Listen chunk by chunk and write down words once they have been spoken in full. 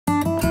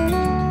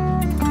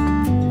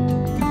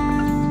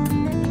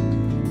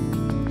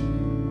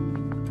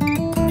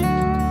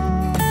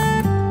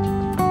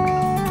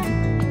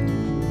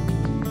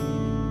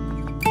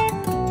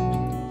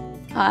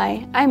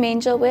Hi, I'm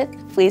Angel with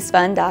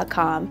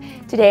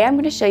FleeceFun.com. Today I'm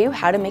going to show you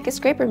how to make a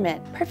scraper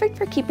mitt, perfect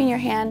for keeping your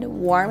hand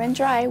warm and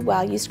dry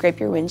while you scrape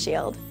your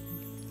windshield.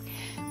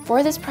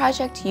 For this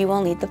project, you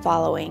will need the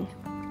following.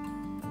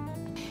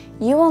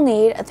 You will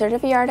need 1/3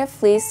 of a yard of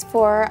fleece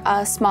for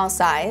a small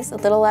size, a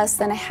little less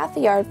than 1/2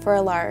 yard for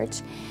a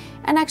large,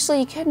 and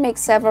actually you could make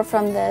several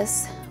from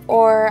this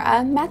or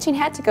a matching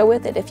hat to go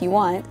with it if you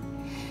want.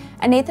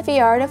 1/8 of a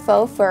yard of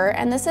faux fur,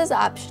 and this is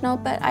optional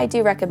but I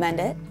do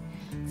recommend it.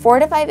 4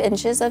 to 5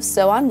 inches of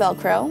sew-on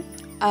Velcro,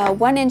 a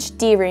 1-inch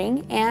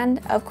D-ring, and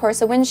of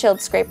course a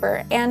windshield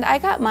scraper, and I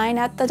got mine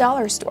at the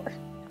dollar store.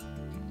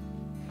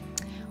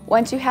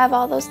 Once you have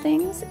all those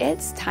things,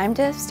 it's time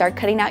to start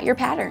cutting out your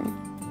pattern.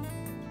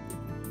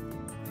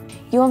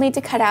 You will need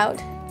to cut out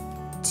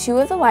 2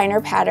 of the liner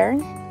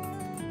pattern,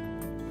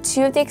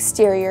 2 of the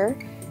exterior,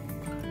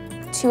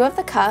 2 of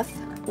the cuff,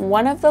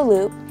 1 of the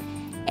loop,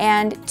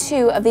 and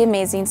 2 of the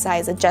amazing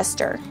size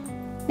adjuster.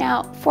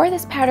 Now, for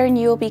this pattern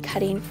you will be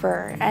cutting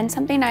fur, and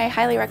something I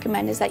highly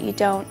recommend is that you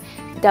don't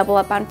double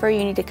up on fur.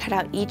 You need to cut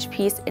out each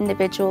piece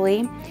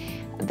individually.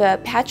 The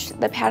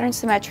pattern's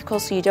symmetrical,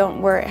 so you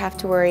don't have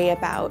to worry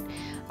about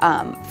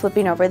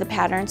flipping over the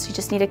pattern, so you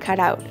just need to cut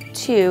out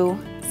 2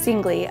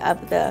 singly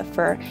of the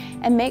fur,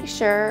 and make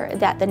sure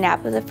that the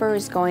nap of the fur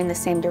is going the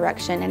same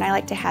direction, and I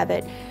like to have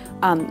it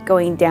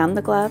going down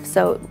the glove,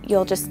 so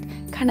you'll just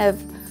kind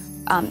of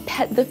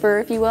pet the fur,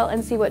 if you will,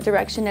 and see what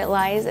direction it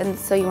lies, and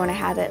so you want to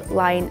have it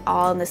lying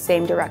all in the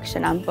same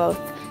direction on both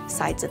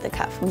sides of the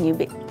cuff when you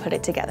put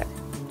it together.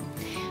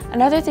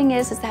 Another thing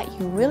is that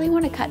you really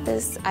want to cut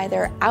this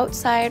either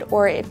outside,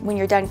 or when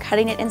you're done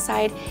cutting it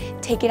inside,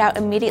 take it out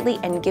immediately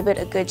and give it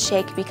a good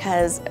shake,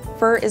 because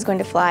fur is going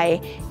to fly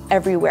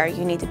everywhere.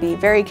 You need to be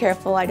very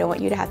careful. I don't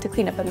want you to have to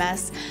clean up a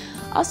mess.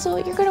 Also,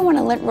 you're going to want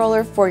a lint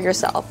roller for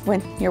yourself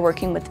when you're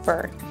working with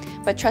fur.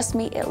 But trust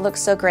me, it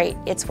looks so great,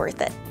 it's worth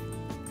it.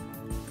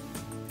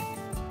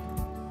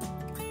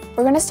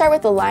 We're going to start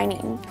with the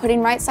lining.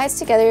 Putting right sides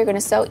together, you're going to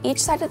sew each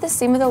side of the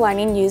seam of the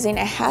lining using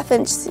a 1/2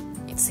 inch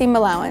seam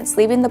allowance,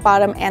 leaving the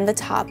bottom and the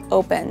top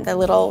open, the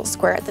little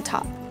square at the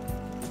top.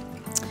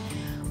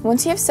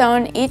 Once you have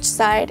sewn each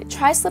side,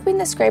 try slipping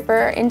the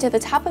scraper into the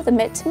top of the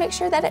mitt to make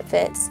sure that it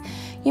fits.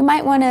 You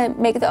might want to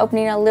make the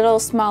opening a little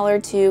smaller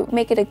to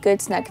make it a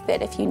good snug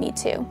fit if you need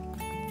to.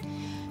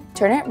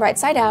 Turn it right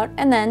side out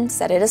and then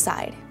set it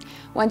aside.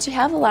 Once you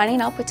have the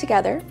lining all put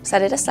together,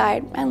 set it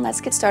aside, and let's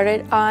get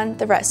started on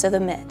the rest of the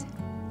mitt.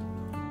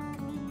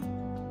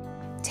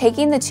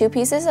 Taking the 2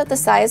 pieces of the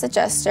size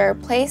adjuster,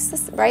 place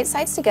the right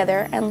sides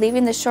together and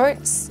leaving the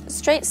short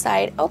straight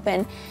side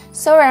open,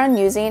 sew around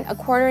using a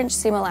 1/4 inch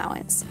seam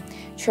allowance.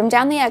 Trim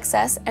down the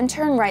excess and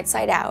turn right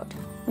side out.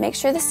 Make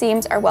sure the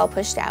seams are well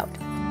pushed out.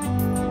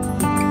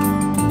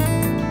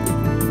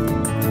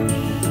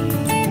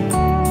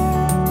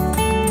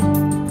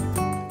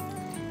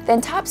 Then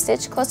top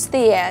stitch close to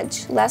the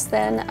edge, less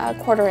than a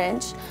 1/4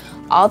 inch,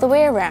 all the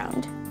way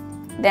around.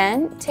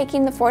 Then,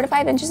 taking the 4 to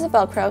 5 inches of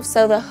Velcro,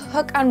 sew the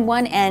hook on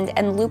one end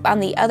and loop on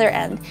the other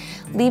end,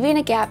 leaving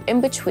a gap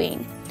in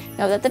between.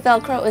 Note that the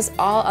Velcro is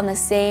all on the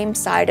same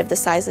side of the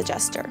size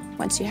adjuster.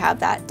 Once you have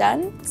that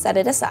done, set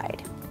it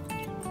aside.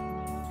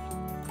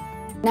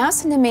 Now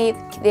it's time to make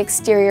the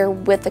exterior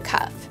with the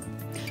cuff.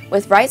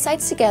 With right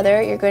sides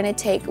together, you're going to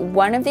take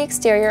 1 of the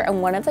exterior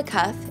and 1 of the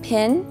cuff,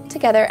 pin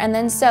together, and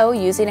then sew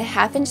using a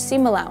 1/2 inch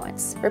seam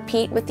allowance.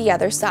 Repeat with the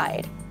other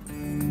side.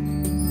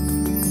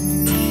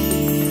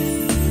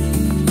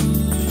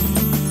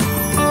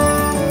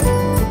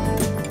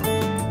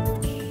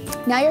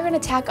 Now you're going to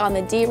tack on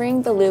the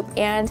D-ring, the loop,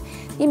 and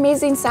the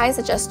amazing size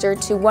adjuster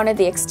to one of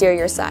the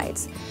exterior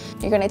sides.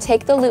 You're going to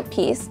take the loop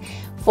piece,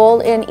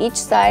 fold in each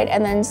side,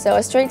 and then sew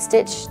a straight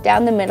stitch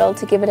down the middle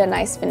to give it a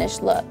nice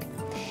finished look.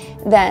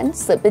 Then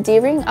slip the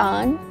D-ring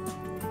on,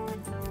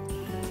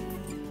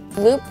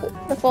 loop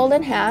the fold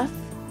in half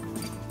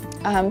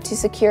to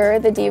secure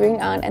the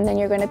D-ring on, and then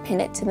you're going to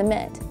pin it to the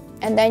mitt.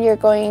 And then you're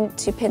going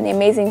to pin the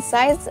amazing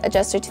size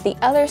adjuster to the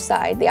other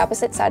side, the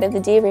opposite side of the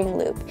D-ring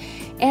loop.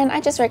 And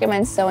I just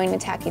recommend sewing and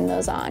tacking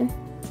those on.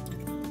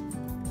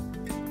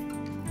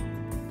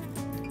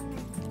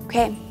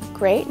 Okay,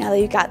 great. Now that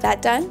you've got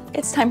that done,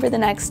 it's time for the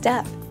next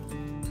step.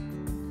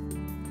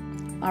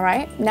 All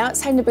right, now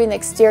it's time to bring the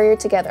exterior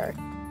together.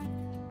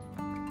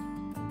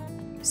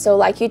 So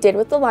like you did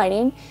with the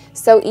lining,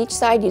 sew each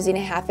side using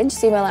a 1/2 inch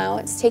seam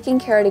allowance, taking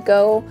care to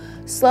go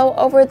slow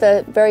over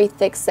the very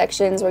thick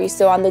sections where you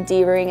sew on the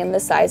D-ring and the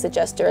size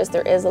adjuster, as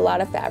there is a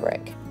lot of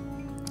fabric.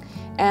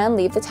 And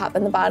leave the top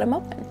and the bottom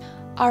open.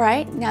 All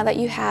right, now that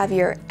you have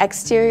your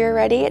exterior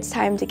ready, it's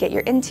time to get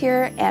your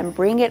interior and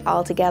bring it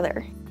all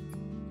together.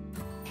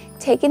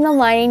 Taking the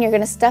lining, you're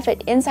going to stuff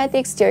it inside the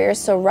exterior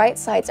so right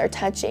sides are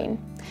touching.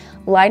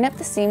 Line up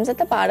the seams at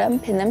the bottom,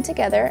 pin them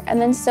together, and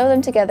then sew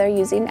them together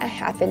using a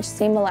 1/2 inch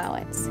seam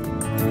allowance.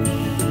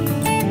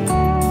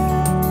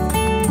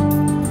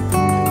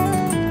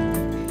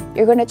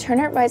 You're going to turn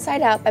it right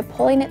side out by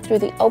pulling it through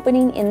the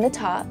opening in the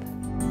top.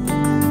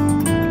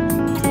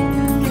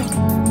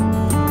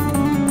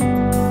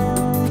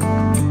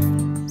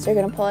 So you're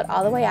going to pull it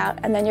all the way out,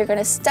 and then you're going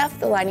to stuff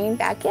the lining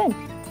back in.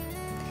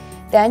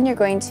 Then you're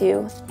going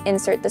to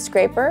insert the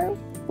scraper,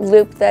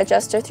 loop the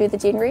adjuster through the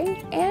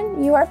D-ring,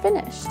 and you are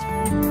finished.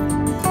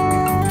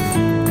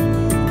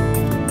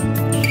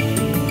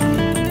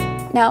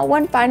 Now,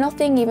 one final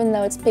thing, even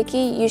though it's picky,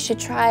 you should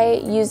try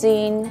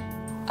using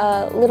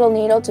a little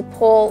needle to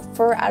pull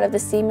fur out of the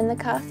seam in the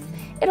cuff.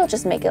 It'll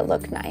just make it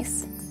look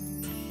nice.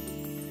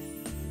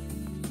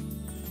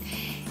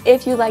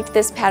 If you liked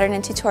this pattern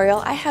and tutorial,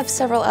 I have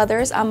several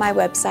others on my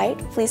website,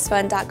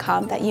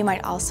 fleecefun.com, that you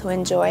might also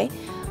enjoy.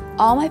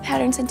 All my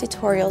patterns and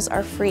tutorials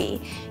are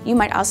free. You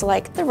might also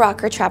like the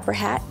rocker trapper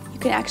hat. You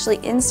can actually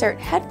insert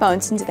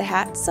headphones into the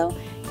hat so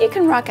you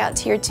can rock out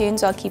to your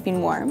tunes while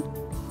keeping warm.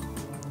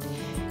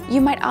 You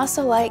might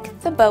also like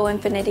the bow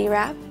infinity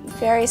wrap.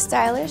 Very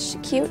stylish,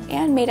 cute,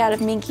 and made out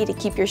of minky to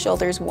keep your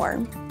shoulders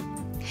warm.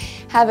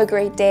 Have a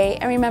great day,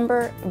 and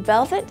remember,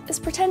 velvet is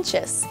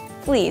pretentious,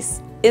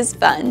 fleece is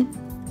fun.